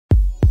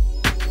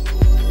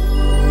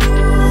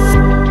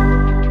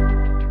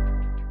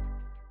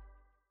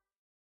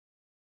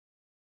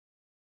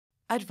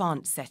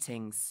Advanced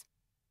Settings.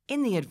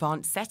 In the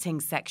Advanced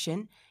Settings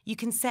section, you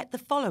can set the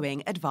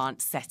following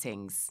advanced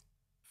settings.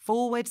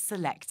 Forward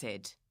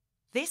Selected.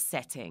 This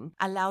setting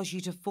allows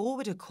you to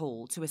forward a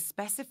call to a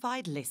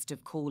specified list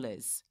of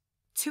callers.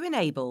 To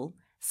enable,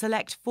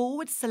 select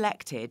Forward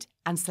Selected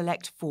and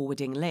select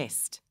Forwarding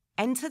List.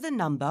 Enter the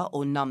number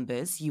or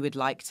numbers you would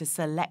like to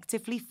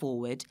selectively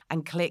forward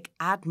and click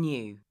Add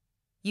New.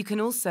 You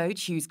can also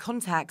choose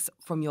contacts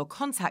from your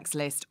contacts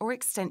list or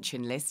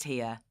extension list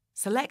here.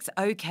 Select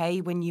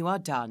OK when you are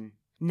done.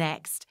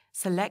 Next,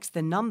 select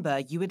the number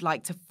you would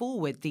like to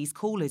forward these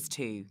callers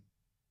to.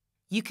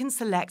 You can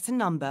select a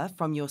number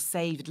from your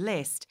saved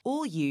list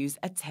or use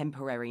a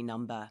temporary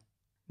number.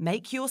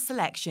 Make your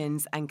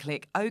selections and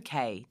click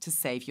OK to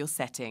save your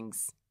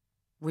settings.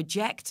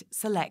 Reject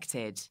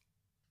Selected.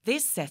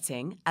 This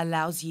setting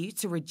allows you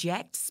to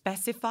reject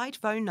specified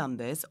phone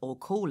numbers or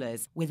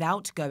callers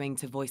without going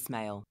to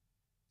voicemail.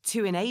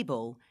 To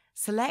enable,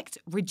 select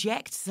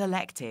Reject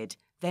Selected,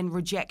 then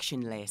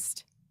Rejection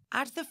List.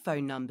 Add the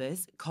phone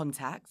numbers,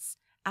 contacts,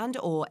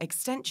 and/or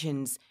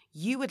extensions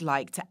you would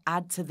like to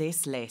add to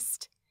this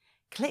list.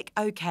 Click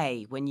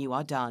OK when you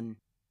are done.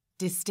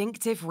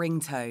 Distinctive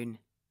ringtone.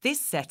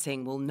 This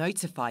setting will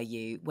notify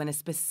you when a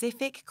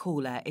specific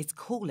caller is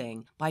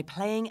calling by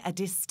playing a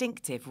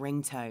distinctive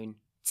ringtone.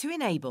 To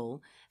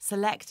enable,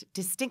 select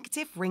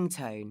Distinctive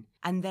Ringtone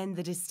and then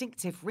the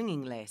distinctive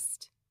ringing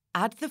list.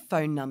 Add the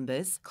phone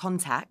numbers,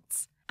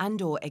 contacts,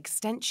 and/or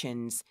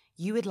extensions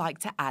you would like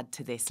to add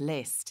to this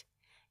list.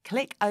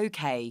 Click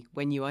OK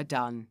when you are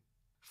done.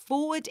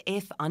 Forward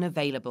if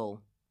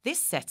unavailable. This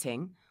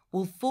setting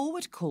will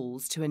forward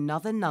calls to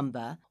another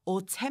number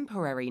or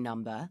temporary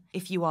number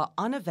if you are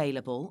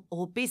unavailable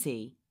or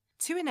busy.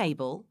 To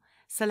enable,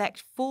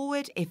 select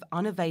Forward if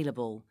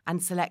unavailable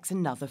and select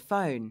another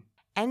phone.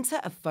 Enter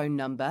a phone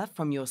number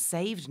from your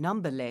saved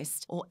number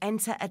list or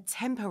enter a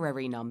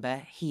temporary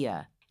number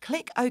here.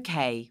 Click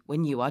OK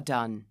when you are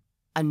done.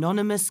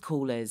 Anonymous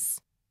callers.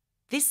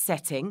 This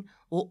setting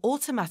will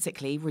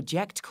automatically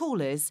reject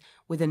callers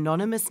with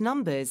anonymous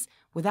numbers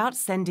without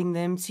sending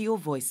them to your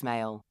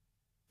voicemail.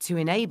 To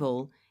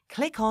enable,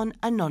 click on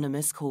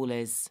Anonymous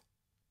Callers.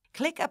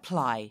 Click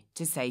Apply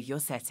to save your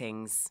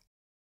settings.